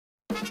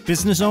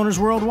Business owners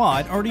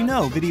worldwide already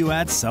know video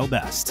ads sell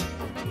best.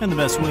 And the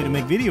best way to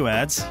make video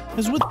ads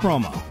is with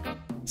promo.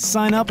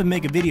 Sign up and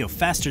make a video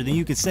faster than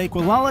you could say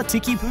Kualala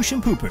Tiki Poosh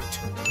and Poopoot.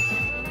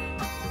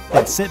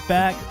 Then sit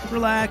back,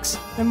 relax,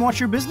 and watch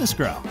your business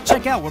grow.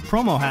 Check out what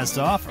promo has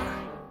to offer.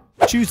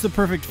 Choose the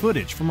perfect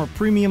footage from our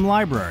premium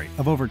library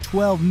of over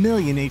 12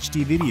 million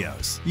HD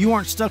videos. You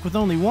aren't stuck with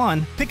only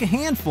one, pick a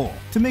handful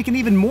to make an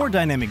even more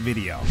dynamic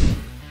video.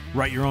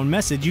 Write your own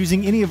message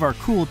using any of our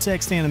cool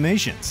text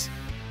animations.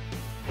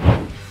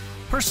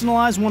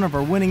 Personalize one of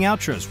our winning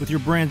outros with your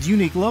brand's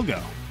unique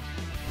logo.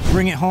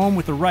 Bring it home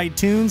with the right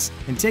tunes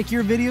and take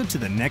your video to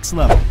the next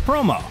level.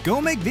 Promo.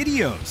 Go make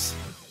videos.